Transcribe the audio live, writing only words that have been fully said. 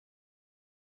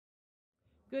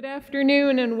Good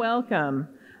afternoon and welcome.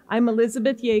 I'm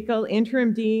Elizabeth Yackel,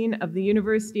 Interim Dean of the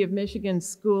University of Michigan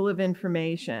School of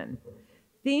Information.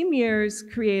 Theme years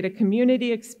create a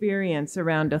community experience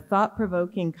around a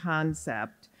thought-provoking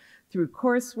concept through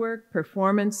coursework,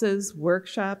 performances,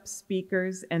 workshops,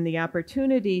 speakers, and the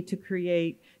opportunity to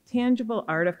create tangible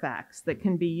artifacts that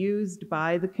can be used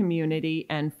by the community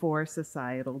and for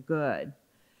societal good.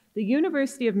 The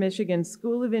University of Michigan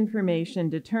School of Information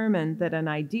determined that an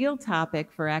ideal topic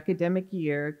for academic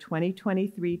year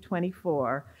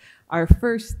 2023-24, our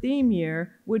first theme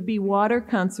year, would be water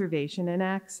conservation and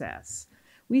access.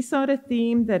 We sought a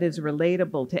theme that is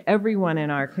relatable to everyone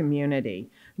in our community,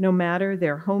 no matter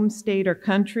their home state or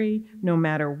country, no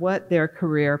matter what their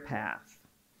career path.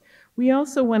 We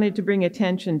also wanted to bring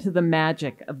attention to the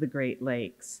magic of the Great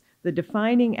Lakes, the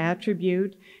defining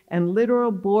attribute and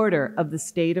literal border of the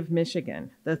state of Michigan,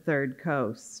 the Third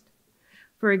Coast.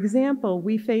 For example,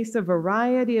 we face a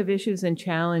variety of issues and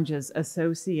challenges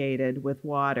associated with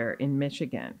water in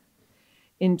Michigan.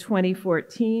 In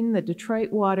 2014, the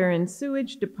Detroit Water and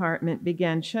Sewage Department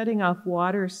began shutting off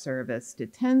water service to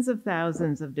tens of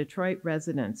thousands of Detroit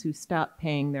residents who stopped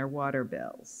paying their water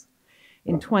bills.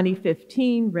 In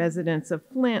 2015, residents of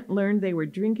Flint learned they were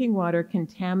drinking water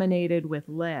contaminated with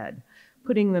lead,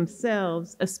 putting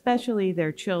themselves, especially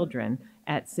their children,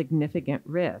 at significant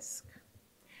risk.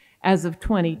 As of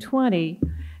 2020,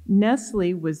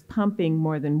 Nestle was pumping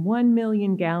more than 1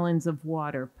 million gallons of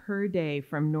water per day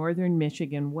from northern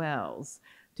Michigan wells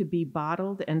to be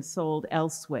bottled and sold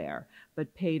elsewhere,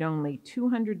 but paid only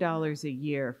 $200 a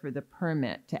year for the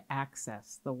permit to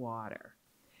access the water.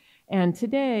 And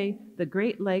today, the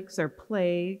Great Lakes are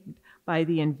plagued by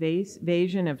the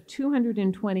invasion of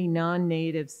 220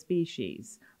 non-native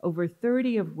species, over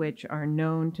 30 of which are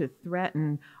known to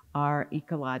threaten our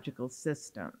ecological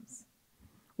systems.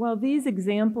 While these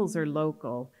examples are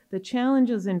local, the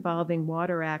challenges involving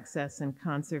water access and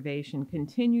conservation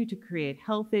continue to create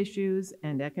health issues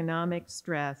and economic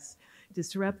stress,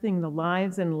 disrupting the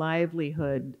lives and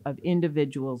livelihood of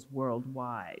individuals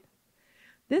worldwide.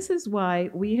 This is why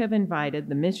we have invited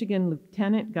the Michigan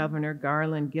Lieutenant Governor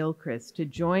Garlin Gilchrist to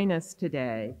join us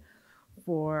today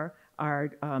for our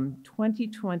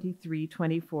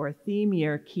 2023-24 theme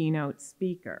year keynote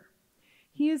speaker.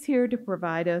 He is here to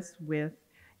provide us with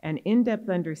an in-depth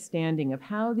understanding of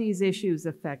how these issues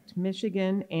affect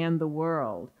Michigan and the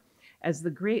world, as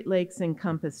the Great Lakes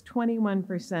encompass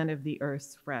 21% of the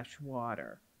Earth's fresh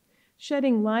water.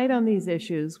 Shedding light on these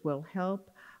issues will help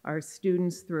our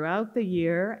students throughout the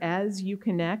year as you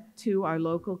connect to our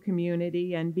local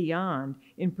community and beyond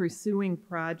in pursuing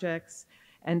projects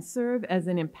and serve as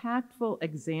an impactful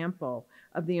example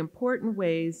of the important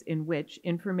ways in which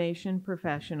information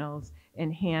professionals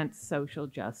enhance social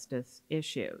justice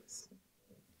issues.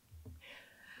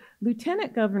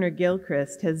 Lieutenant Governor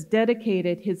Gilchrist has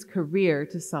dedicated his career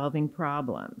to solving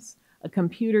problems. A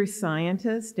computer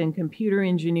scientist and computer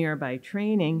engineer by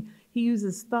training, he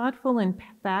uses thoughtful and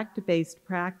fact-based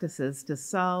practices to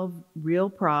solve real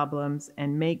problems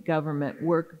and make government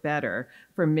work better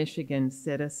for Michigan's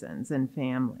citizens and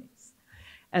families.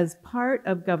 As part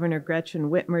of Governor Gretchen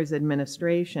Whitmer's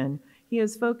administration, he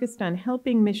has focused on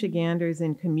helping Michiganders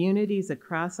in communities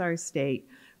across our state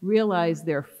realize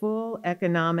their full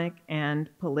economic and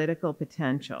political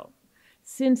potential.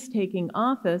 Since taking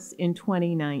office in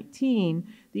 2019,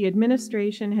 the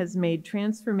administration has made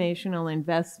transformational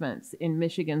investments in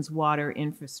Michigan's water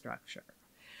infrastructure.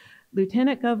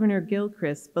 Lieutenant Governor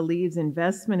Gilchrist believes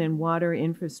investment in water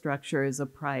infrastructure is a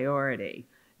priority.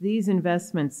 These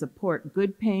investments support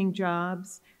good-paying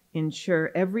jobs,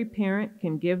 ensure every parent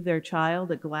can give their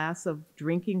child a glass of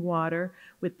drinking water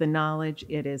with the knowledge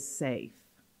it is safe.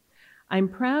 I'm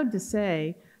proud to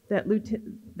say that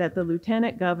the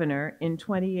Lieutenant Governor in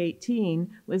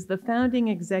 2018 was the founding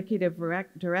executive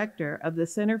director of the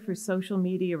Center for Social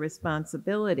Media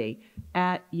Responsibility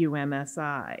at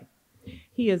UMSI.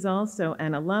 He is also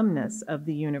an alumnus of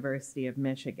the University of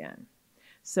Michigan.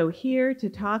 So here to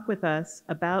talk with us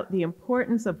about the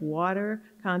importance of water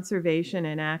conservation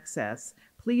and access,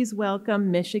 please welcome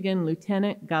Michigan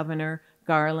Lieutenant Governor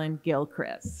Garlin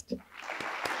Gilchrist.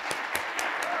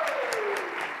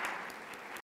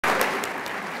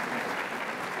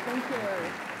 Thank you.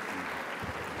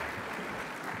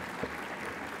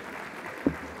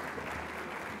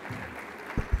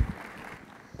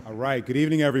 All right, good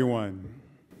evening, everyone.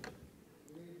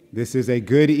 This is a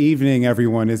good evening,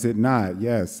 everyone, is it not?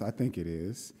 Yes, I think it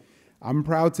is. I'm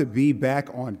proud to be back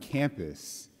on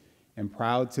campus and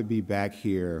proud to be back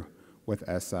here with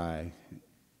SI.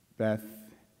 Beth,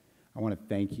 I want to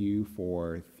thank you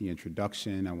for the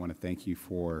introduction. I want to thank you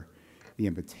for the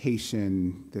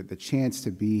invitation, the chance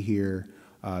to be here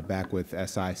back with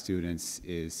SI students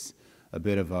is a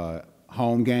bit of a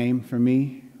home game for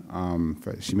me.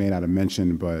 She may not have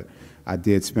mentioned, but I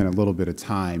did spend a little bit of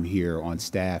time here on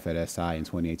staff at SI in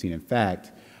 2018. In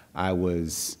fact, I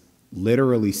was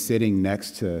literally sitting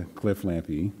next to Cliff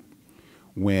Lampe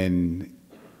when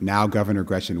now Governor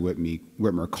Gretchen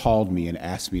Whitmer called me and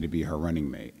asked me to be her running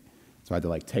mate. So I had to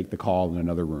like take the call in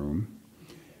another room.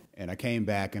 And I came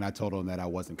back and I told them that I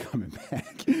wasn't coming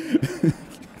back.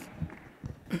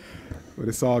 But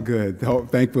it's all good.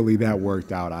 Thankfully, that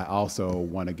worked out. I also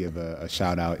want to give a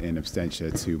shout out in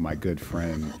absentia to my good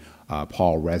friend,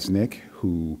 Paul Resnick,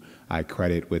 who I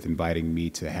credit with inviting me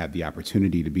to have the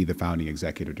opportunity to be the founding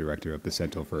executive director of the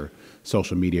Center for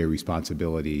Social Media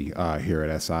Responsibility here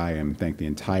at SI, and thank the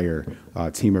entire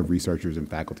team of researchers and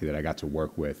faculty that I got to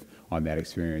work with on that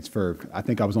experience. I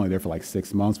think I was only there for like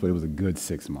 6 months, but it was a good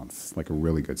 6 months, like a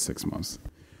really good 6 months.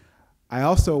 I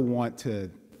also want to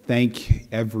thank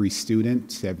every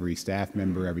student, every staff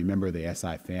member, every member of the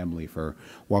SI family for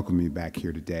welcoming me back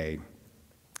here today.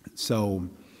 So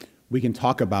we can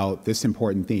talk about this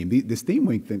important theme. This theme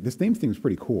thing is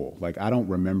pretty cool. Like, I don't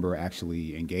remember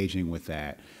actually engaging with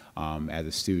that as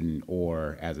a student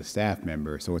or as a staff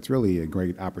member. So it's really a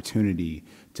great opportunity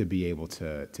to be able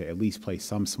to at least play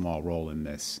some small role in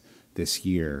this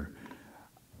year.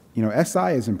 You know,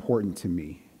 SI is important to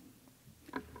me.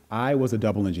 I was a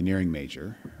double engineering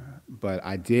major, but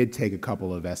I did take a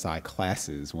couple of SI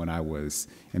classes when I was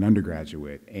an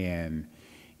undergraduate. And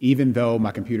even though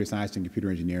my computer science and computer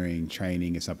engineering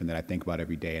training is something that I think about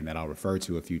every day and that I'll refer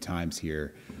to a few times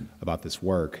here about this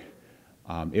work,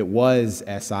 it was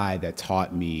SI that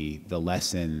taught me the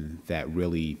lesson that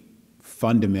really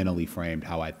fundamentally framed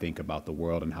how I think about the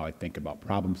world and how I think about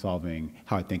problem solving,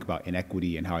 how I think about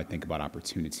inequity, and how I think about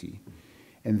opportunity.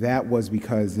 And that was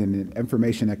because in an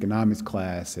information economics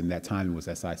class, and that time it was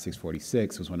SI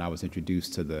 646, was when I was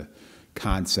introduced to the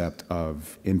concept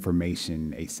of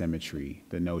information asymmetry,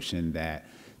 the notion that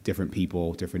different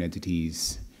people, different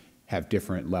entities have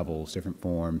different levels, different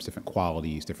forms, different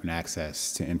qualities, different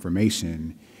access to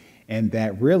information, and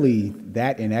that really,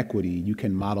 that inequity, you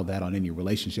can model that on any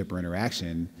relationship or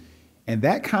interaction, and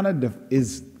that kind of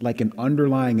is like an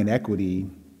underlying inequity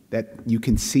that you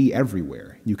can see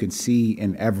everywhere. You can see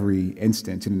in every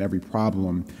instance and in every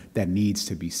problem that needs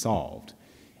to be solved.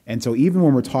 And so even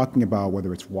when we're talking about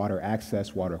whether it's water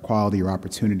access, water quality, or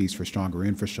opportunities for stronger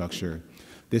infrastructure,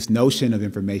 this notion of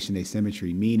information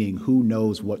asymmetry, meaning who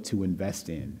knows what to invest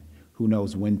in, who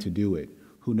knows when to do it,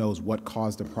 who knows what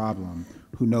caused the problem,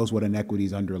 who knows what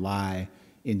inequities underlie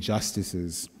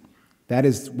injustices, that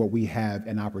is what we have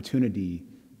an opportunity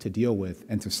to deal with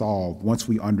and to solve once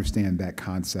we understand that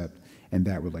concept and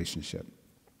that relationship.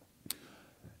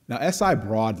 Now, SI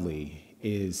broadly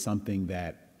is something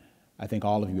that I think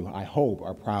all of you, I hope,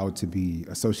 are proud to be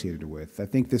associated with. I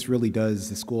think this really does,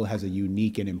 the school has a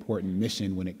unique and important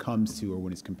mission when it comes to, or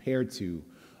when it's compared to,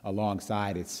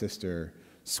 alongside its sister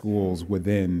schools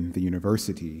within the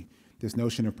university. This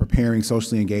notion of preparing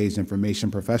socially engaged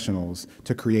information professionals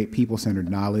to create people-centered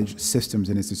knowledge, systems,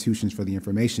 and institutions for the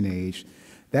information age,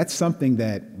 that's something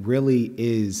that really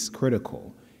is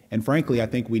critical. And frankly, I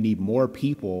think we need more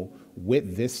people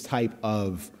with this type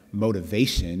of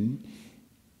motivation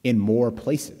in more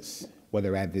places,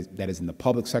 whether that is in the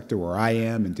public sector where I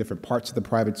am, in different parts of the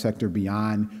private sector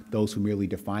beyond those who merely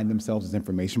define themselves as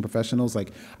information professionals.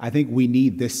 Like, I think we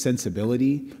need this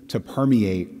sensibility to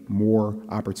permeate more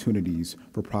opportunities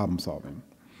for problem solving.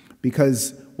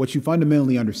 Because what you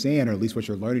fundamentally understand, or at least what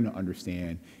you're learning to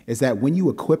understand, is that when you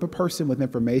equip a person with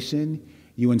information,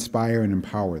 you inspire and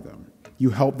empower them. You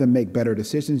help them make better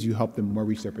decisions, you help them more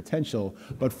reach their potential,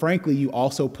 but frankly, you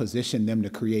also position them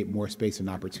to create more space and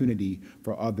opportunity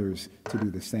for others to do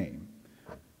the same.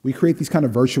 We create these kind of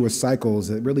virtuous cycles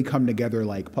that really come together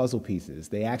like puzzle pieces.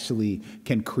 They actually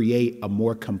can create a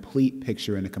more complete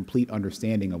picture and a complete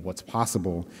understanding of what's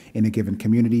possible in a given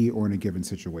community or in a given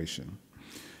situation.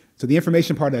 So the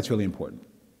information part, that's really important.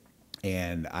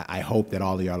 And I hope that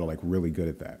all of y'all are like really good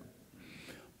at that.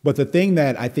 But the thing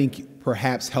that I think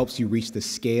perhaps helps you reach the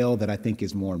scale that I think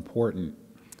is more important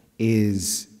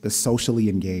is the socially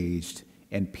engaged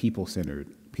and people-centered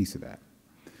piece of that.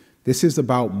 This is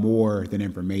about more than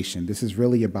information. This is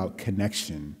really about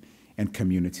connection and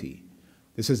community.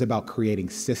 This is about creating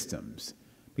systems.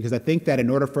 Because I think that in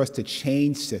order for us to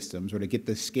change systems or to get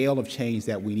the scale of change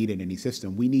that we need in any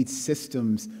system, we need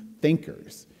systems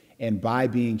thinkers. And by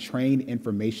being trained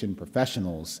information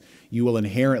professionals, you will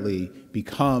inherently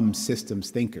become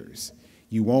systems thinkers.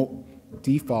 You won't won't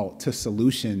default to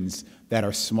solutions that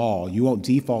are small. You won't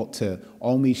default to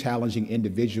only challenging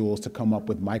individuals to come up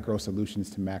with micro solutions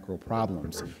to macro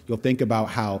problems. You'll think about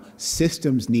how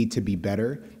systems need to be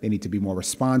better, they need to be more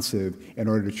responsive in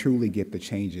order to truly get the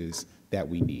changes that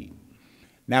we need.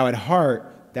 Now at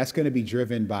heart, that's going to be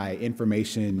driven by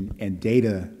information and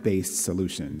data-based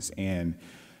solutions. And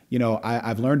you know,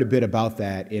 I've learned a bit about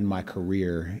that in my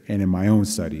career and in my own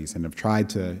studies, and I've tried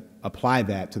to apply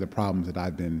that to the problems that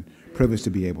I've been privileged to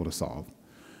be able to solve.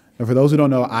 And for those who don't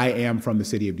know, I am from the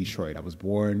city of Detroit. I was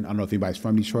born, I don't know if anybody's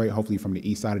from Detroit, hopefully from the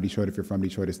east side of Detroit. If you're from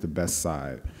Detroit, it's the best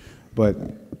side. But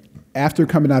after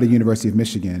coming out of University of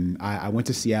Michigan, I went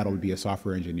to Seattle to be a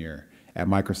software engineer at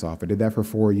Microsoft. I did that for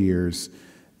 4 years.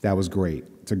 That was great.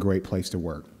 It's a great place to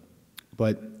work.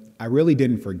 But I really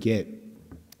didn't forget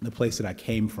the place that I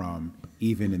came from,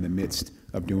 even in the midst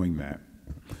of doing that.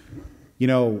 You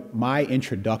know, my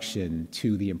introduction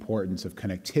to the importance of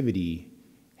connectivity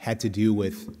had to do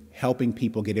with helping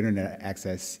people get internet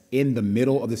access in the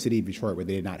middle of the city of Detroit where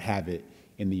they did not have it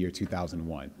in the year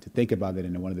 2001. To think about it,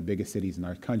 in one of the biggest cities in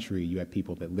our country, you had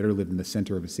people that literally lived in the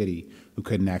center of a city who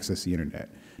couldn't access the internet.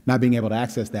 Not being able to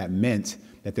access that meant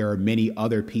that there are many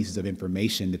other pieces of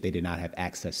information that they did not have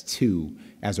access to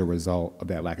as a result of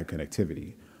that lack of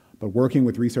connectivity. But working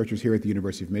with researchers here at the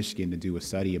University of Michigan to do a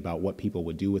study about what people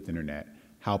would do with internet,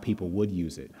 how people would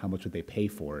use it, how much would they pay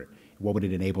for it, what would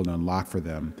it enable to unlock for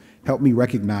them, helped me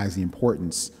recognize the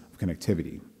importance of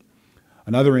connectivity.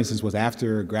 Another instance was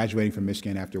after graduating from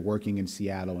Michigan, after working in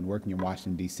Seattle and working in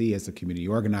Washington, D.C. as a community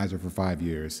organizer for 5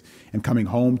 years, and coming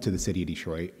home to the city of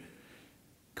Detroit,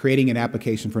 creating an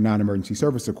application for non-emergency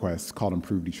service requests called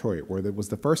Improve Detroit, where it was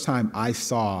the first time I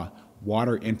saw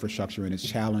water infrastructure and its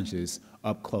challenges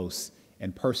up close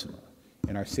and personal.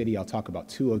 In our city, I'll talk about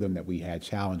two of them that we had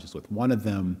challenges with. One of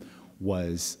them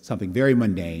was something very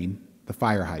mundane, the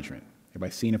fire hydrant.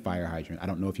 Everybody's seen a fire hydrant. I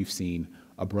don't know if you've seen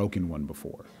a broken one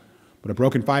before. But a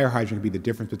broken fire hydrant can be the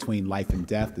difference between life and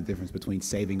death, the difference between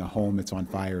saving a home that's on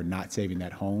fire and not saving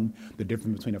that home, the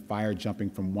difference between a fire jumping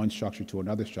from one structure to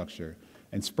another structure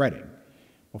and spreading.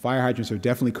 Well, fire hydrants are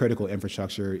definitely critical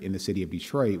infrastructure in the city of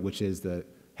Detroit, which has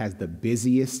the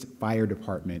busiest fire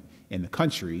department in the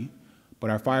country, but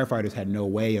our firefighters had no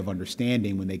way of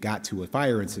understanding when they got to a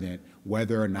fire incident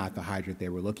whether or not the hydrant they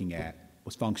were looking at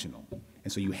was functional.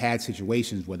 And so you had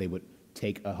situations where they would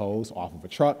take a hose off of a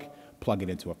truck, plug it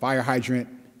into a fire hydrant,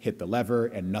 hit the lever,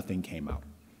 and nothing came out.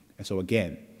 And so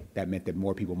again, that meant that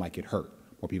more people might get hurt,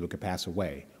 more people could pass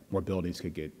away, more buildings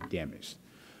could get damaged.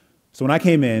 So when I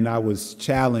came in, I was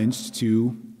challenged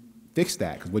to fix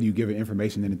that, because what do you give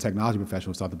information in a technology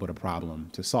professional is not to put a problem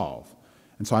to solve.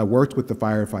 And so I worked with the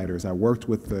firefighters, I worked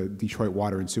with the Detroit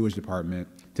Water and Sewage Department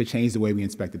to change the way we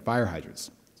inspected fire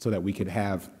hydrants so that we could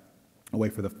have a way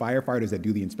for the firefighters that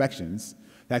do the inspections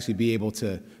to actually be able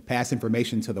to pass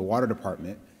information to the water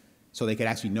department so they could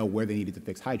actually know where they needed to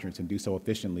fix hydrants and do so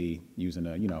efficiently using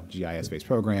a GIS-based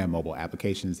program, mobile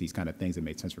applications, these kind of things that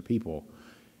made sense for people.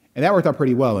 And that worked out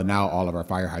pretty well, and now all of our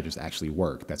fire hydrants actually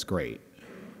work. That's great.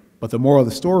 But the moral of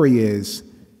the story is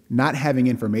not having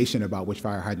information about which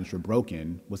fire hydrants were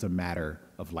broken was a matter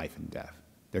of life and death.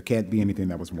 There can't be anything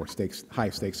that was more high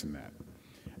stakes than that.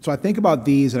 So I think about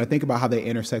these, and I think about how they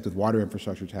intersect with water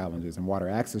infrastructure challenges and water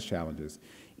access challenges,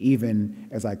 even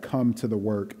as I come to the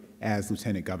work as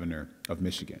Lieutenant Governor of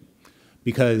Michigan.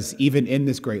 Because even in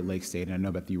this Great Lakes state, and I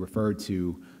know that you referred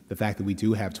to the fact that we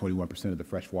do have 21% of the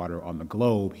fresh water on the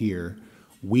globe here,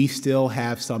 we still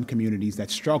have some communities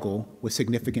that struggle with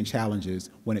significant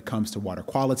challenges when it comes to water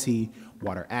quality,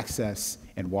 water access,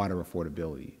 and water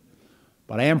affordability.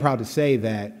 But I am proud to say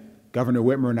that Governor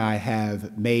Whitmer and I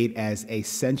have made as a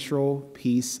central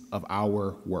piece of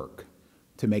our work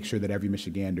to make sure that every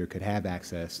Michigander could have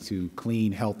access to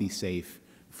clean, healthy, safe,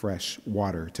 fresh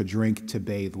water to drink, to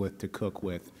bathe with, to cook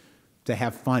with, to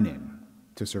have fun in,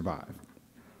 to survive.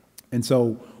 And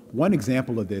so one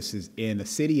example of this is in a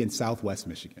city in southwest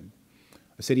Michigan,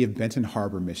 a city of Benton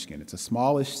Harbor, Michigan. It's a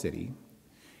smallish city,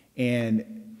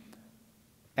 and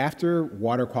after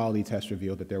water quality tests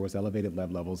revealed that there was elevated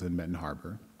lead levels in Benton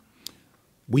Harbor,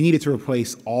 we needed to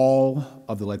replace all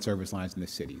of the lead service lines in the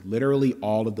city, literally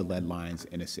all of the lead lines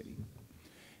in a city.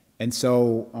 And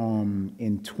so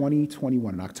in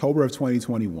 2021, in October of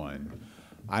 2021,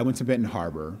 I went to Benton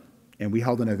Harbor, and we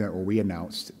held an event where we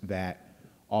announced that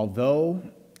although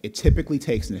it typically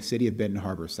takes in a city of Benton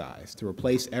Harbor size to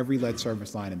replace every lead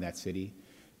service line in that city,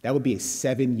 that would be a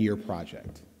 7-year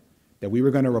project, that we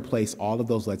were going to replace all of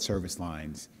those lead service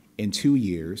lines in 2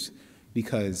 years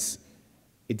because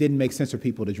it didn't make sense for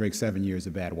people to drink 7 years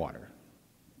of bad water.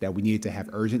 that we needed to have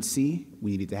urgency,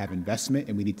 we needed to have investment,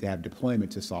 and we needed to have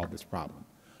deployment to solve this problem.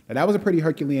 Now, that was a pretty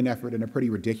Herculean effort and a pretty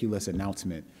ridiculous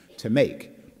announcement to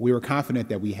make. We were confident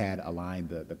that we had aligned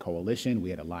the coalition, we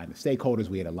had aligned the stakeholders,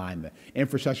 we had aligned the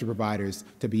infrastructure providers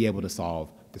to be able to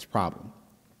solve this problem.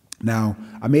 Now,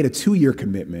 I made a 2-year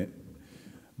commitment,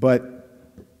 but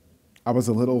I was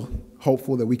a little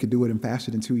hopeful that we could do it in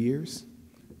faster than 2 years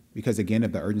because, again,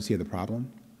 of the urgency of the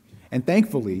problem. And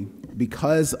thankfully,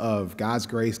 because of God's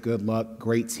grace, good luck,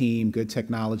 great team, good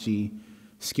technology,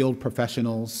 skilled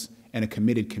professionals, and a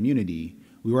committed community,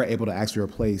 we were able to actually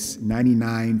replace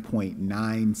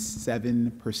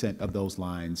 99.97% of those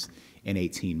lines in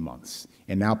 18 months.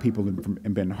 And now people in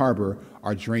Benton Harbor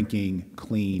are drinking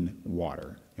clean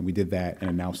water. And we did that and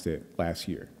announced it last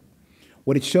year.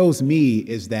 What it shows me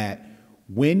is that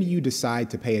when you decide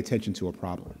to pay attention to a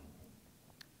problem,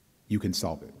 you can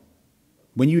solve it.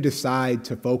 When you decide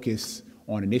to focus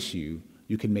on an issue,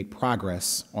 you can make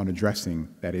progress on addressing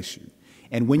that issue.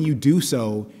 And when you do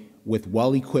so with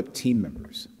well-equipped team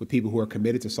members, with people who are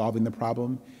committed to solving the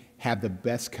problem, have the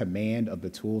best command of the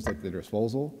tools at their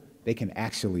disposal, they can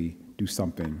actually do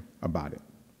something about it.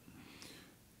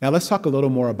 Now let's talk a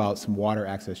little more about some water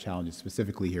access challenges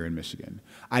specifically here in Michigan.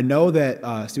 I know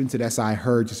that students at SI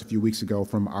heard just a few weeks ago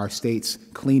from our state's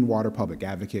Clean Water Public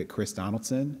Advocate, Chris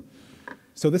Donaldson.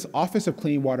 So this Office of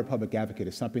Clean Water Public Advocate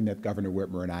is something that Governor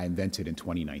Whitmer and I invented in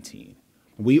 2019.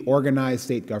 We organized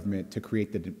state government to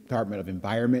create the Department of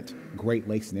Environment, Great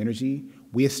Lakes, and Energy.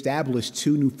 We established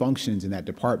 2 new functions in that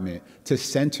department to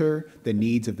center the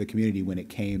needs of the community when it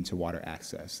came to water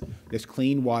access. This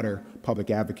Clean Water Public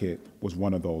Advocate was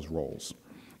one of those roles.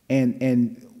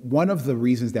 And one of the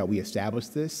reasons that we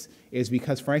established this is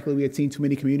because, frankly, we had seen too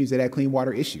many communities that had clean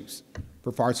water issues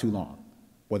for far too long,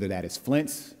 whether that is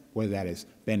Flint, whether that is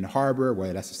Benton Harbor,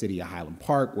 whether that's the city of Highland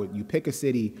Park, where you pick a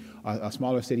city, a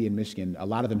smaller city in Michigan, a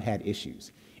lot of them had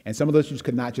issues. And some of those issues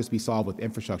could not just be solved with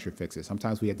infrastructure fixes.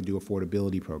 Sometimes we had to do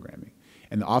affordability programming.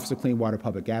 And the Office of Clean Water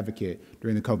Public Advocate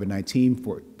during the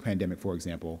COVID-19 pandemic, for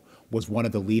example, was one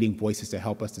of the leading voices to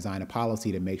help us design a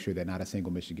policy to make sure that not a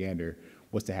single Michigander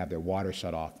was to have their water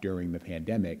shut off during the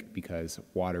pandemic because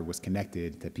water was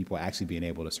connected to people actually being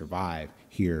able to survive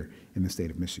here in the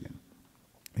state of Michigan.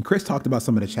 And Chris talked about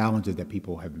some of the challenges that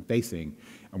people have been facing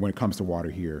when it comes to water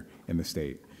here in the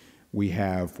state. We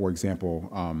have, for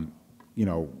example,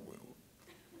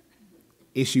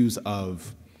 issues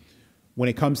of when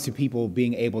it comes to people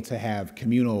being able to have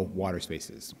communal water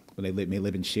spaces, when they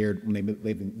live in shared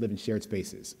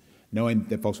spaces, knowing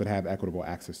that folks would have equitable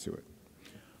access to it.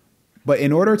 But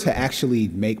in order to actually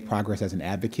make progress as an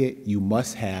advocate, you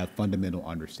must have fundamental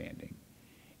understanding.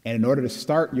 And in order to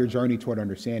start your journey toward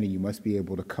understanding, you must be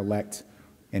able to collect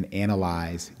and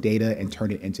analyze data and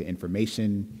turn it into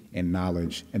information and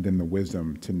knowledge, and then the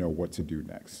wisdom to know what to do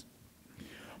next.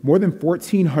 More than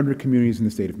 1,400 communities in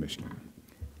the state of Michigan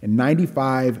and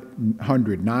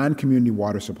 9,500 non-community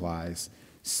water supplies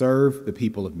serve the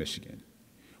people of Michigan.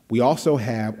 We also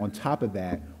have, on top of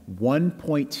that,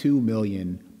 1.2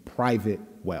 million private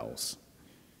wells.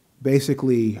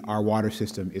 Basically, our water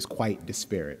system is quite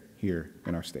disparate here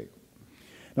in our state.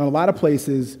 Now, in a lot of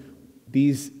places,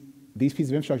 these pieces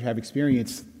of infrastructure have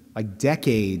experienced like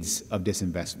decades of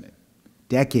disinvestment.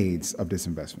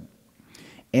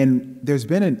 And there's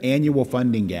been an annual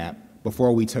funding gap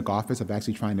before we took office of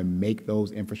actually trying to make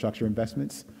those infrastructure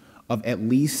investments of at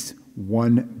least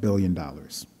 $1 billion.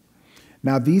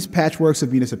 Now, these patchworks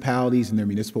of municipalities and their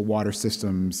municipal water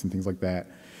systems and things like that,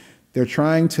 they're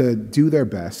trying to do their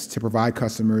best to provide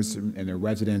customers and their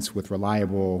residents with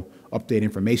reliable, updated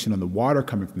information on the water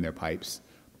coming from their pipes,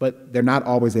 but they're not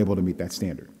always able to meet that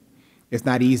standard. It's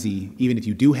not easy, even if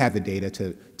you do have the data,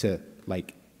 to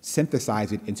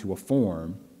synthesize it into a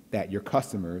form that your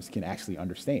customers can actually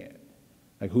understand.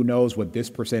 Like, who knows what this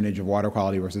percentage of water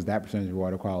quality versus that percentage of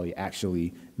water quality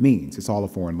actually means? It's all a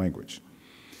foreign language.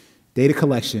 Data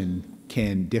collection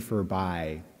can differ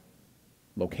by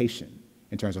location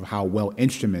in terms of how well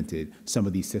instrumented some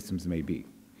of these systems may be.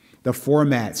 The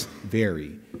formats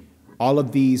vary. All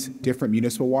of these different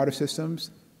municipal water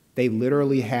systems, they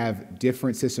literally have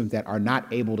different systems that are not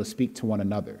able to speak to one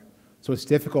another. So it's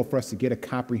difficult for us to get a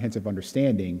comprehensive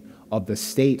understanding of the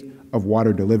state of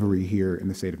water delivery here in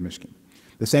the state of Michigan.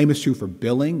 The same is true for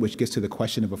billing, which gets to the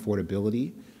question of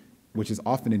affordability, which is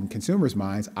often in consumers'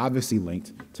 minds obviously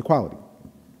linked to quality.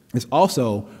 This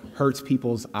also hurts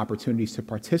people's opportunities to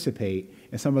participate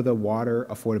in some of the water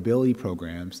affordability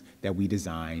programs that we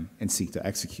design and seek to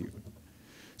execute.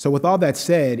 So with all that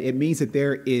said, it means that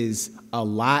there is a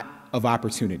lot of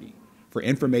opportunity for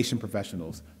information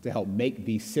professionals to help make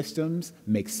these systems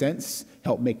make sense,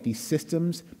 help make these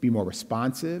systems be more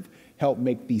responsive, help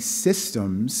make these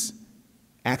systems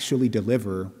actually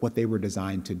deliver what they were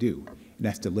designed to do, and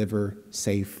that's deliver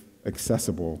safe,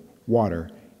 accessible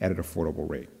water at an affordable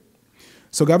rate.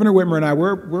 So Governor Whitmer and I,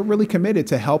 we're really committed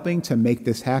to helping to make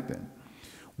this happen.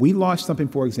 We launched something,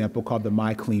 for example, called the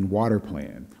My Clean Water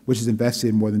Plan, which has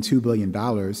invested more than $2 billion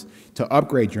to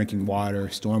upgrade drinking water,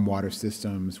 stormwater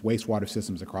systems, wastewater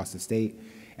systems across the state.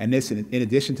 And this, in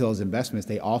addition to those investments,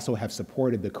 they also have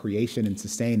supported the creation and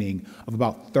sustaining of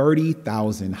about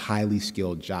 30,000 highly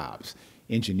skilled jobs,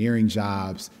 engineering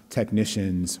jobs,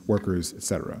 technicians, workers, et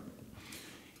cetera.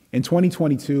 In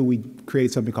 2022, we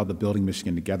created something called the Building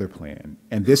Michigan Together Plan,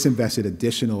 and this invested an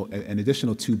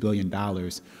additional $2 billion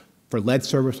for lead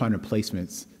service line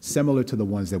replacements similar to the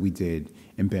ones that we did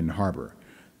in Benton Harbor.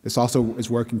 This also is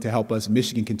working to help us,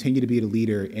 Michigan, continue to be the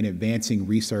leader in advancing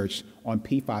research on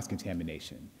PFAS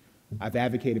contamination. I've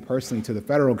advocated personally to the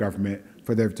federal government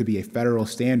for there to be a federal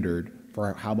standard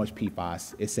for how much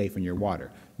PFAS is safe in your water.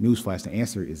 Newsflash, the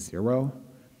answer is 0,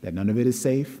 that none of it is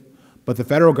safe. But the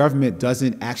federal government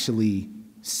doesn't actually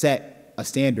set a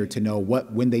standard to know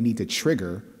when they need to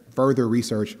trigger further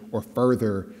research or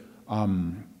further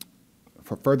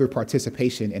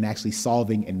participation in actually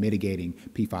solving and mitigating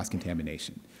PFAS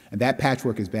contamination. And that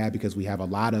patchwork is bad because we have a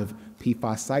lot of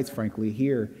PFAS sites, frankly,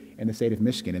 here in the state of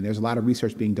Michigan. And there's a lot of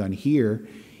research being done here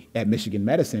at Michigan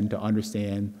Medicine to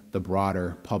understand the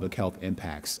broader public health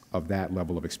impacts of that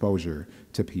level of exposure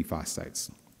to PFAS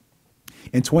sites.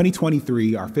 In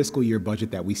 2023, our fiscal year budget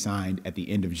that we signed at the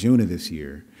end of June of this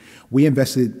year, we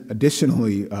invested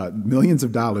additionally millions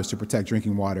of dollars to protect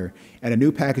drinking water and a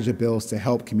new package of bills to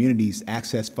help communities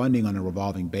access funding on a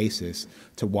revolving basis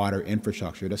to water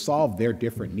infrastructure to solve their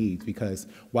different needs. Because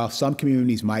while some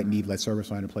communities might need lead service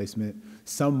line replacement,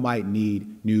 some might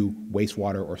need new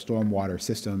wastewater or stormwater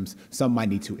systems, some might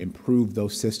need to improve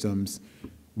those systems.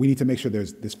 We need to make sure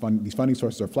these funding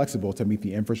sources are flexible to meet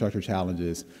the infrastructure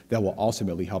challenges that will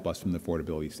ultimately help us from the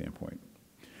affordability standpoint.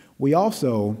 We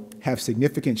also have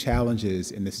significant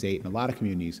challenges in the state and a lot of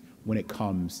communities when it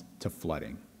comes to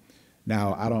flooding.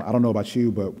 Now, I don't know about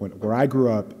you, but where I grew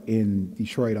up in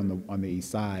Detroit on the east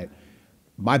side,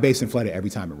 my basement flooded every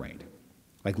time it rained.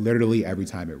 Like literally every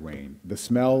time it rained. The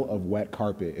smell of wet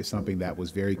carpet is something that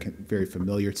was very, very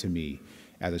familiar to me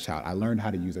as a child. I learned how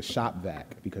to use a shop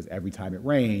vac because every time it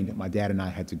rained, my dad and I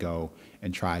had to go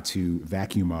and try to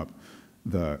vacuum up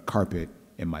the carpet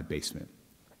in my basement.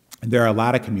 And there are a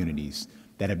lot of communities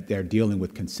that they're dealing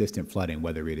with consistent flooding,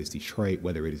 whether it is Detroit,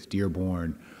 whether it is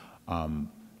Dearborn.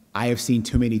 I have seen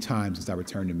too many times since I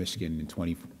returned to Michigan in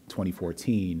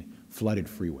 2014, flooded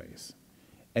freeways.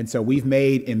 And so we've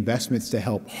made investments to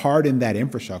help harden that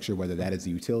infrastructure, whether that is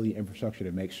the utility infrastructure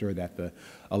to make sure that the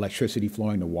electricity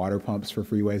flowing to water pumps for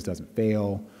freeways doesn't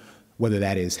fail, whether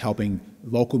that is helping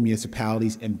local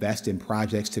municipalities invest in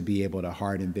projects to be able to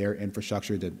harden their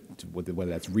infrastructure,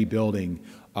 whether that's rebuilding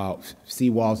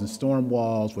seawalls and storm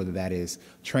walls, whether that is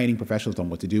training professionals on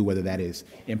what to do, whether that is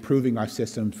improving our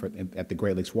systems at the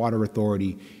Great Lakes Water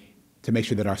Authority, to make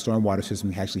sure that our stormwater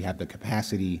systems actually have the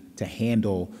capacity to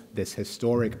handle this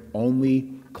historic,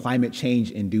 only climate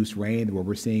change-induced rain where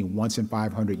we're seeing once in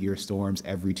 500-year storms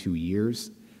every 2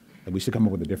 years. And we should come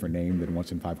up with a different name than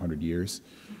once in 500 years.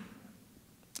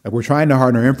 And we're trying to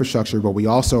harden our infrastructure, but we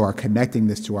also are connecting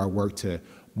this to our work to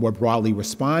more broadly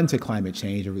respond to climate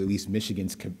change, or at least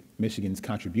Michigan's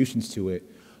contributions to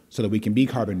it, so that we can be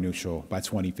carbon neutral by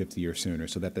 2050 or sooner,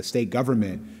 so that the state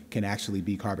government can actually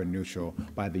be carbon neutral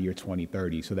by the year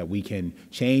 2030, so that we can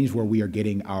change where we are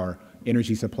getting our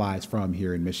energy supplies from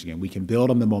here in Michigan. We can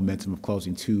build on the momentum of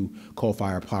closing 2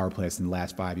 coal-fired power plants in the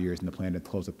last 5 years and the plan to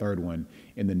close a 3rd one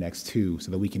in the next 2,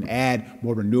 so that we can add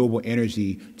more renewable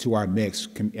energy to our mix,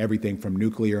 everything from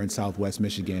nuclear in Southwest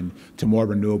Michigan to more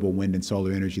renewable wind and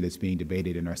solar energy that's being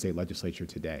debated in our state legislature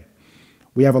today.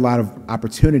 We have a lot of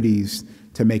opportunities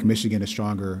to make Michigan a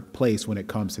stronger place when it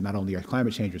comes to not only our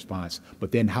climate change response,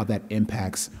 but then how that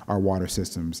impacts our water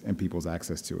systems and people's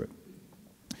access to it.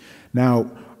 Now,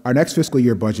 our next fiscal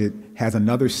year budget has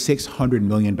another $600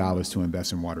 million to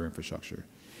invest in water infrastructure,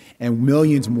 and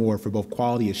millions more for both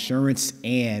quality assurance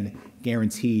and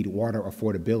guaranteed water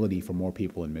affordability for more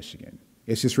people in Michigan.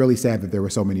 It's just really sad that there were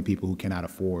so many people who cannot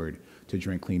afford to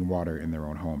drink clean water in their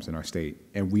own homes in our state,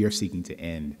 and we are seeking to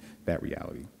end that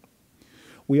reality.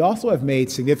 We also have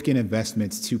made significant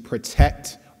investments to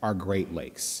protect our Great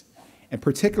Lakes, and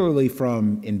particularly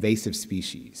from invasive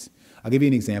species. I'll give you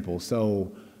an example.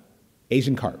 So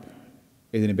Asian carp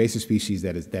is an invasive species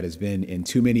that has been in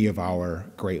too many of our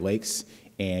Great Lakes,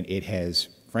 and it has,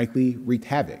 frankly, wreaked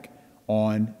havoc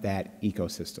on that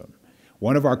ecosystem.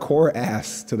 One of our core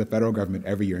asks to the federal government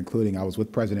every year, including I was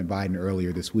with President Biden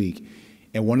earlier this week,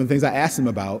 and one of the things I asked him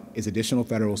about is additional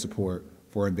federal support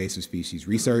for invasive species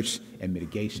research and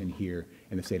mitigation here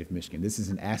in the state of Michigan. This is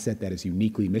an asset that is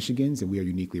uniquely Michigan's and we are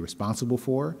uniquely responsible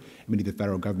for, and we need the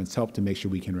federal government's help to make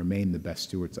sure we can remain the best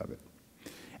stewards of it.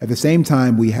 At the same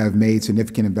time, we have made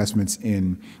significant investments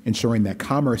in ensuring that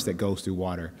commerce that goes through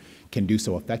water can do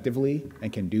so effectively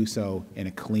and can do so in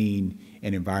a clean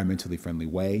and environmentally friendly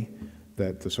way.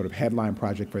 The sort of headline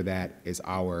project for that is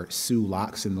our Sioux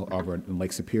locks in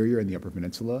Lake Superior in the Upper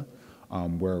Peninsula,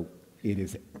 where it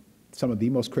is some of the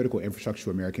most critical infrastructure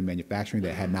for American manufacturing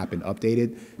that had not been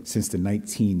updated since the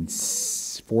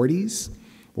 1940s,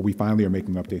 but we finally are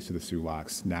making updates to the Sioux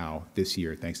locks now this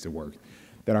year, thanks to work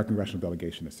that our congressional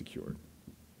delegation has secured.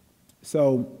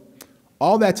 So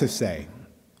all that to say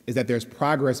is that there's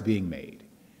progress being made.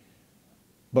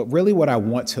 But really what I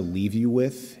want to leave you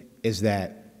with is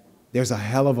that there's a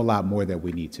hell of a lot more that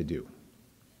we need to do.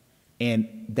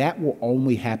 And that will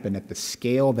only happen at the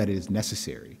scale that is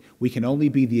necessary. We can only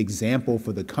be the example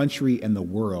for the country and the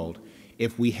world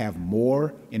if we have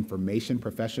more information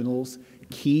professionals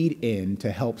keyed in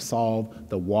to help solve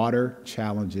the water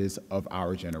challenges of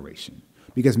our generation.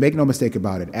 Because make no mistake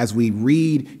about it, as we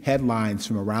read headlines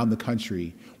from around the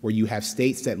country where you have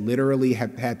states that literally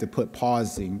have had to put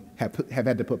pauses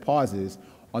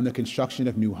on the construction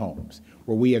of new homes,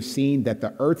 where we have seen that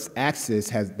the Earth's axis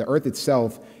the Earth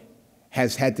itself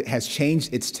has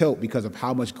changed its tilt because of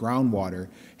how much groundwater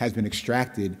has been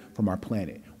extracted from our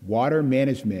planet. Water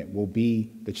management will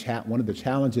be one of the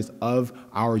challenges of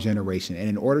our generation. And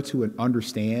in order to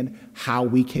understand how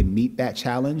we can meet that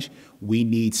challenge, we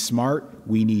need smart,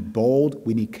 we need bold,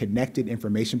 we need connected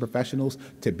information professionals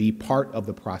to be part of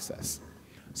the process.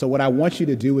 So what I want you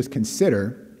to do is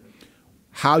consider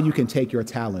how you can take your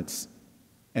talents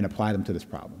and apply them to this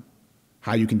problem.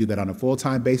 How you can do that on a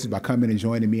full-time basis by coming and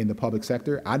joining me in the public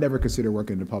sector. I never considered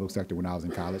working in the public sector when I was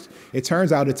in college. It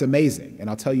turns out it's amazing, and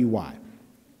I'll tell you why.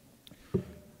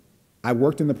 I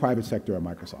worked in the private sector at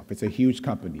Microsoft. It's a huge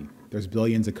company. There's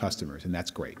billions of customers, and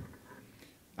that's great.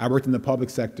 I worked in the public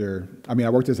sector. I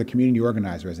worked as a community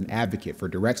organizer, as an advocate for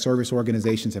direct service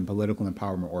organizations and political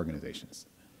empowerment organizations.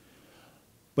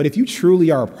 But if you truly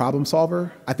are a problem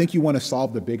solver, I think you want to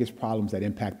solve the biggest problems that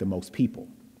impact the most people.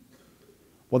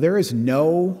 Well, there is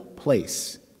no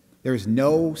place, there is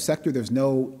no sector, there's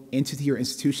no entity or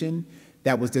institution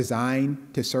that was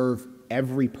designed to serve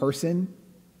every person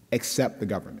except the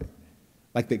government.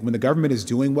 When the government is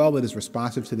doing well, it is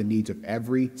responsive to the needs of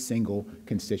every single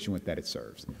constituent that it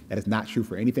serves. That is not true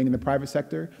for anything in the private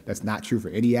sector. That's not true for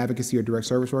any advocacy or direct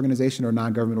service organization or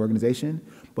non-government organization,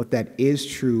 but that is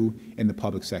true in the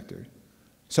public sector.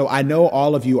 So I know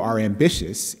all of you are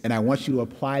ambitious, and I want you to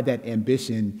apply that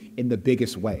ambition in the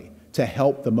biggest way to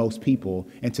help the most people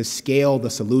and to scale the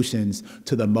solutions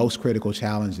to the most critical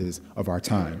challenges of our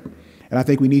time. And I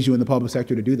think we need you in the public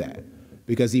sector to do that,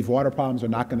 because these water problems are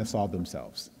not going to solve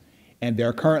themselves. And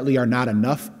there currently are not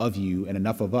enough of you and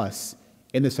enough of us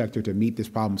in the sector to meet this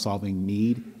problem-solving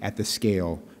need at the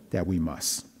scale that we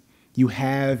must. You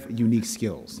have unique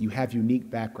skills. You have unique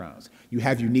backgrounds. You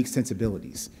have unique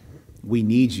sensibilities. We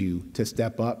need you to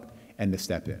step up and to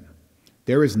step in.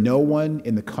 There is no one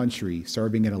in the country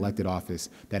serving an elected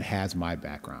office that has my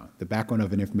background, the background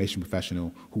of an information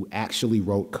professional who actually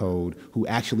wrote code, who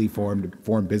actually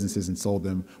formed businesses and sold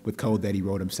them with code that he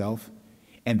wrote himself.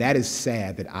 And that is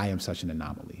sad that I am such an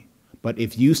anomaly. But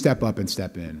if you step up and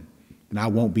step in, then I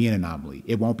won't be an anomaly.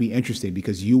 It won't be interesting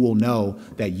because you will know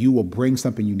that you will bring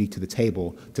something unique to the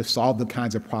table to solve the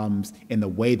kinds of problems in the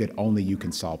way that only you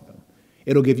can solve them.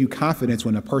 It'll give you confidence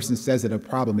when a person says that a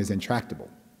problem is intractable.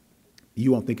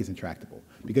 You won't think it's intractable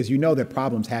because you know that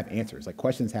problems have answers, like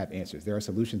questions have answers. There are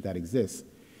solutions that exist,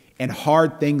 and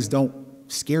hard things don't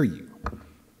scare you.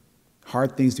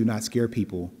 Hard things do not scare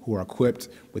people who are equipped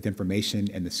with information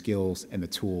and the skills and the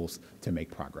tools to make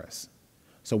progress.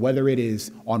 So whether it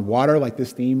is on water, like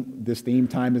this theme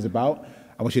time is about,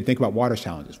 I want you to think about water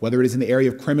challenges. Whether it is in the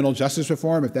area of criminal justice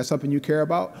reform, if that's something you care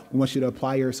about, we want you to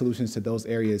apply your solutions to those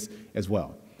areas as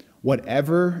well.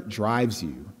 Whatever drives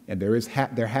you, and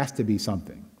there has to be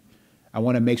something, I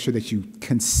want to make sure that you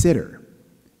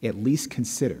at least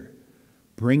consider,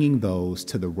 bringing those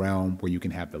to the realm where you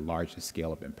can have the largest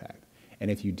scale of impact.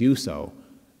 And if you do so,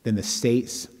 then the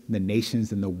states, the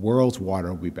nations, and the world's water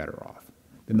will be better off.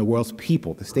 Then the world's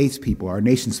people, the state's people, our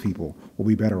nation's people will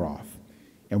be better off.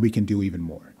 And we can do even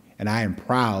more. And I am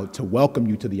proud to welcome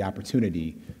you to the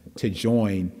opportunity to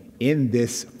join in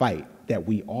this fight that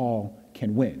we all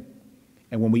can win.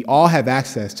 And when we all have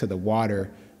access to the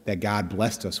water that God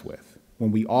blessed us with,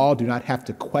 when we all do not have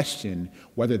to question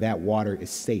whether that water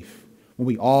is safe, when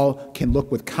we all can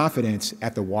look with confidence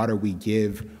at the water we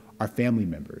give our family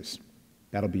members.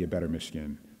 That'll be a better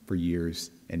Michigan for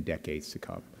years and decades to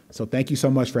come. So thank you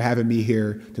so much for having me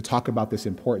here to talk about this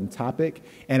important topic,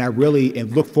 and I really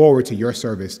look forward to your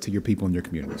service to your people and your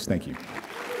communities. Thank you.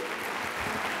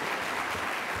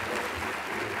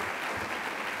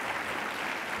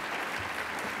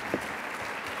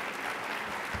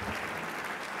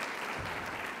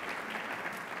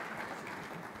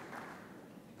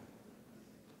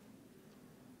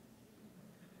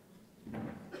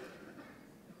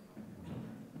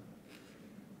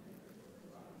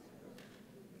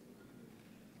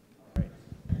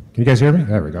 Can you guys hear me?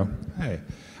 There we go. Hey,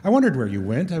 I wondered where you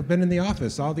went. I've been in the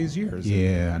office all these years.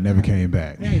 Yeah, I never came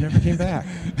back. Yeah, you never came back.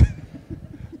 All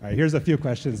right, here's a few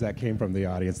questions that came from the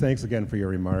audience. Thanks again for your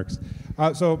remarks.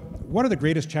 So what are the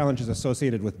greatest challenges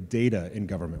associated with data in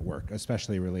government work,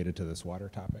 especially related to this water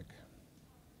topic?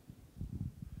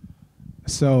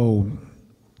 So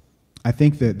I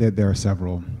think that there are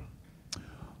several.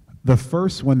 The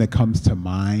first one that comes to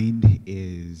mind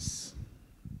is,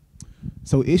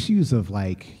 so issues of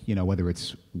whether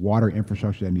it's water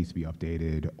infrastructure that needs to be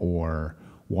updated or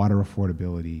water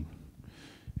affordability.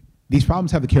 These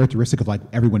problems have the characteristic of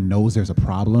everyone knows there's a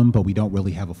problem, but we don't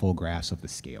really have a full grasp of the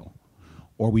scale.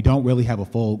 Or we don't really have a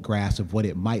full grasp of what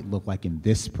it might look like in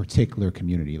this particular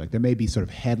community. There may be sort of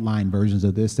headline versions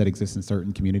of this that exist in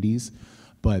certain communities,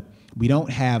 but we don't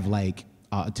have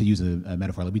to use a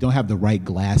metaphor, we don't have the right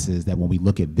glasses that when we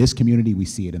look at this community, we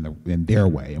see it in their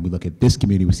way, and we look at this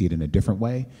community, we see it in a different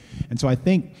way. And so I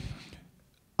think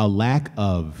a lack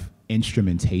of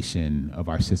instrumentation of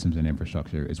our systems and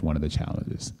infrastructure is one of the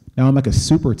challenges. Now, on a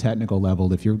super technical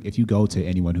level, if you go to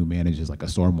anyone who manages a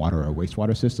stormwater or a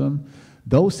wastewater system,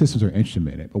 those systems are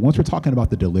instrumented. But once we're talking about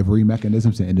the delivery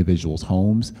mechanisms in individuals'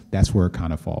 homes, that's where it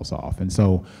kind of falls off. And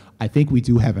so I think we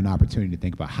do have an opportunity to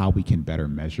think about how we can better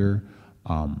measure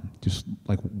just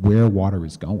where water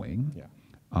is going,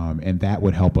 and that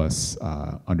would help us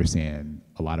understand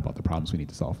a lot about the problems we need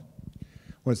to solve.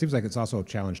 Well, it seems like it's also a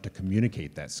challenge to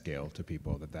communicate that scale to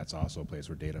people, that's also a place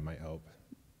where data might help.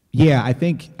 Yeah, I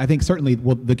think certainly,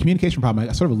 well, the communication problem,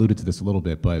 I sort of alluded to this a little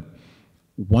bit, but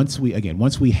once we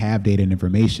have data and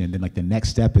information, then the next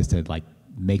step is to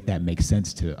make that make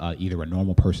sense to either a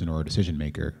normal person or a decision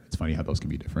maker. It's funny how those can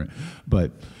be different,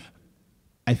 but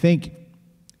I think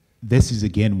this is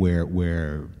again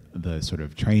where the sort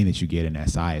of training that you get in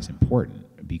SI is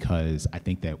important, because I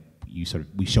think that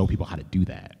we show people how to do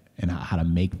that and how to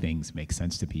make things make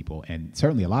sense to people. And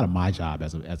certainly a lot of my job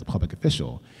as a public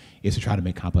official is to try to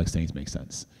make complex things make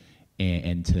sense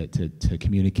and to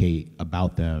communicate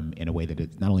about them in a way that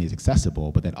it not only is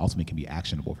accessible, but that ultimately can be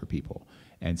actionable for people.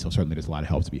 And so certainly there's a lot of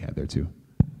help to be had there too.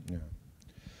 Yeah.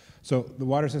 So the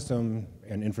water system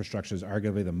and infrastructure is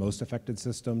arguably the most affected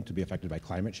system to be affected by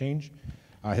climate change.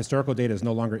 Historical data is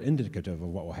no longer indicative of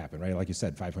what will happen, right? Like you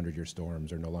said, 500-year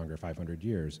storms are no longer 500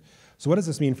 years. So what does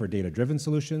this mean for data-driven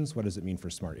solutions? What does it mean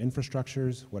for smart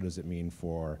infrastructures? What does it mean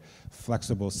for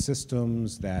flexible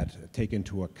systems that take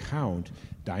into account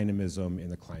dynamism in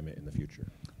the climate in the future?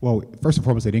 Well, first and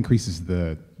foremost, it increases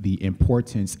the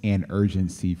importance and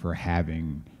urgency for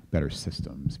having better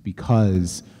systems,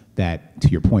 because that, to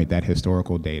your point, that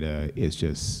historical data is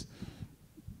just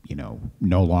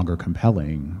no longer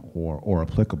compelling or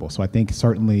applicable. So I think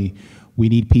certainly we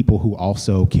need people who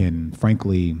also can,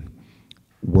 frankly,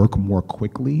 work more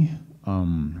quickly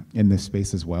in this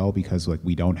space as well, because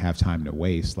we don't have time to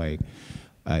waste.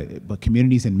 But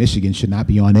communities in Michigan should not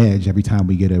be on edge every time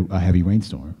we get a heavy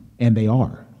rainstorm, and they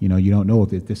are. You don't know if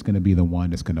this is going to be the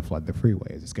one that's going to flood the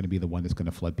freeways. It's going to be the one that's going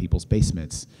to flood people's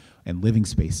basements and living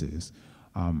spaces.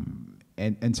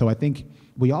 And so I think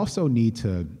we also need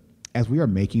to, as we are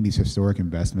making these historic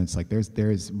investments,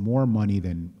 there's more money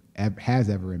than has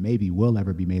ever and maybe will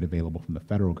ever be made available from the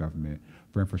federal government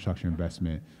for infrastructure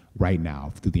investment right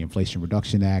now through the Inflation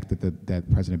Reduction Act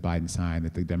that President Biden signed,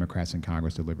 that the Democrats in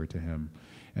Congress delivered to him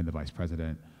and the Vice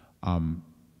President.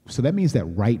 So that means that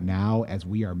right now, as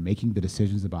we are making the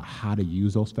decisions about how to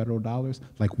use those federal dollars,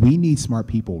 we need smart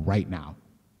people right now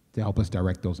to help us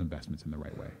direct those investments in the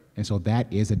right way. And so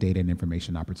that is a data and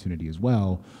information opportunity as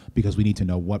well, because we need to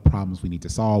know what problems we need to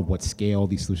solve, what scale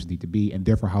these solutions need to be, and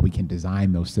therefore how we can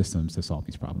design those systems to solve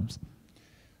these problems.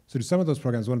 So to some of those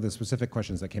programs, one of the specific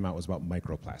questions that came out was about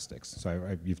microplastics.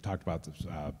 So you've talked about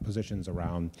positions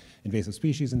around invasive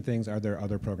species and things. Are there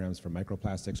other programs for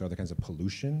microplastics or other kinds of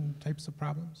pollution types of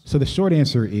problems? So the short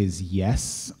answer is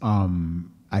yes.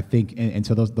 I think, and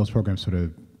so those programs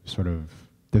sort of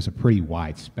there's a pretty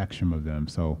wide spectrum of them.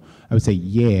 So I would say,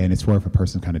 yeah, and it's worth a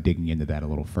person kind of digging into that a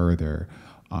little further.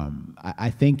 I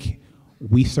think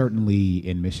we certainly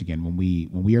in Michigan, when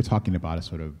we are talking about a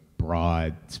sort of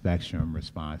broad spectrum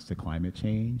response to climate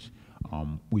change,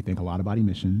 we think a lot about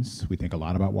emissions, we think a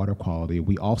lot about water quality.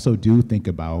 We also do think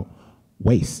about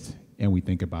waste, and we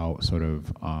think about sort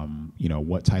of,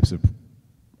 what types of,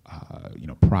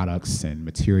 products and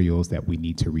materials that we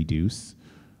need to reduce,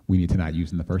 we need to not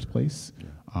use in the first place.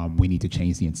 Yeah. We need to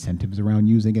change the incentives around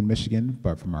using in Michigan,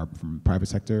 but from private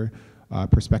sector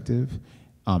perspective,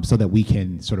 so that we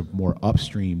can sort of more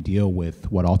upstream deal with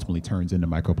what ultimately turns into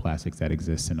microplastics that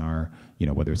exists in our,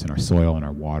 whether it's in our soil, in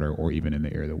our water, or even in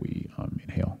the air that we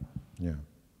inhale. Yeah.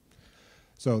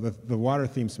 So the water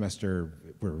theme semester,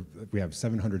 we have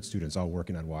 700 students all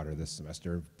working on water this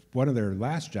semester. One of their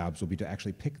last jobs will be to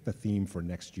actually pick the theme for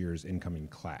next year's incoming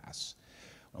class.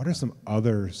 What are some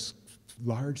other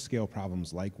large-scale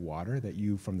problems like water that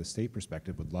you, from the state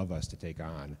perspective, would love us to take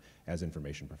on as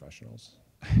information professionals?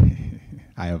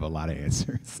 I have a lot of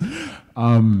answers. But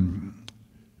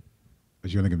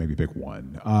you're only gonna make me pick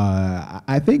one.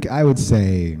 I think I would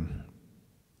say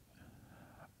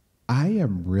I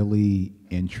am really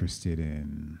interested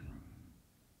in,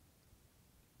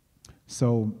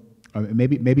 so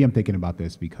maybe I'm thinking about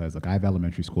this because I have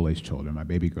elementary school age children. My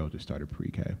baby girl just started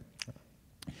pre-K.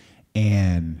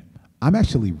 And I'm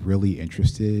actually really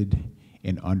interested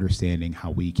in understanding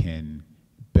how we can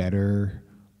better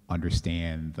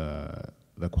understand the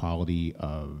quality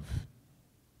of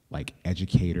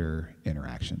educator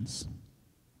interactions.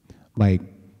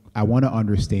 I want to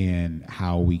understand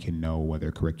how we can know whether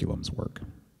curriculums work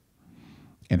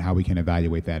and how we can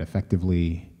evaluate that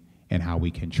effectively and how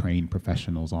we can train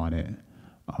professionals on it.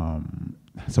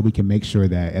 So we can make sure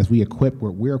that as we're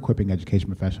equipping education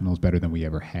professionals better than we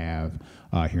ever have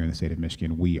here in the state of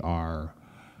Michigan. We are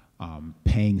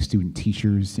paying student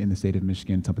teachers in the state of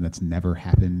Michigan, something that's never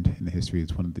happened in the history.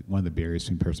 It's one of the barriers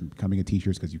to a person becoming a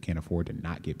teacher is because you can't afford to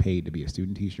not get paid to be a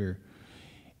student teacher.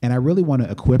 And I really want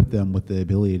to equip them with the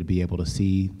ability to be able to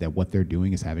see that what they're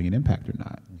doing is having an impact or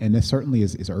not. And this certainly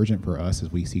is urgent for us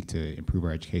as we seek to improve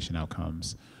our education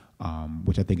outcomes,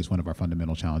 which I think is one of our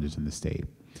fundamental challenges in the state.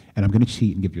 And I'm going to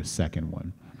cheat and give you a second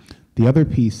one. The other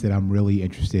piece that I'm really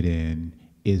interested in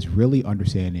is really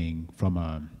understanding from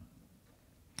a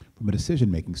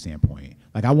decision-making standpoint.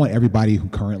 I want everybody who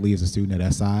currently is a student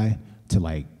at SI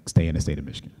to stay in the state of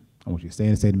Michigan. I want you to stay in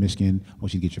the state of Michigan. I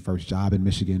want you to get your first job in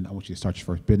Michigan. I want you to start your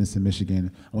first business in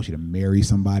Michigan. I want you to marry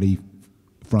somebody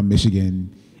from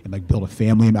Michigan and build a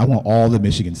family. I want all the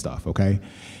Michigan stuff, okay?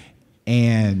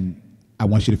 And I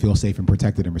want you to feel safe and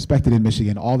protected and respected in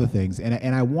Michigan, all the things.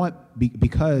 And I want,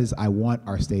 because I want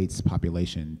our state's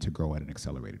population to grow at an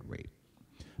accelerated rate.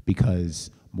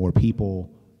 Because more people,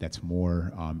 that's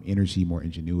more energy, more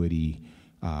ingenuity,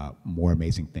 more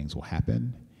amazing things will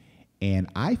happen. And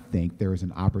I think there is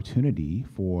an opportunity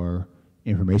for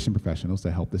information professionals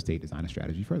to help the state design a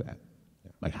strategy for that.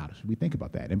 How should we think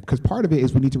about that? And because part of it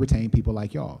is we need to retain people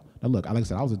like y'all. Now look, like I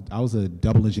said, I was a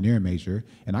double engineering major,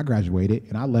 and I graduated,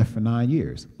 and I left for 9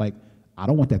 years. I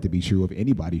don't want that to be true of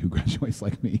anybody who graduates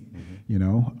like me,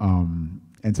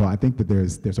 And so I think that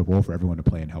there's a role for everyone to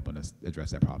play in helping us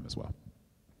address that problem as well.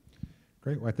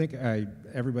 Great. Well, I think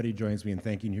everybody joins me in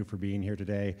thanking you for being here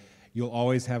today. You'll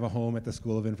always have a home at the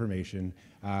School of Information.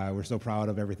 We're so proud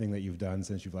of everything that you've done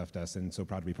since you've left us and so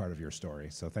proud to be part of your story.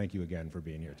 So thank you again for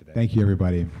being here today. Thank you,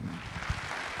 everybody.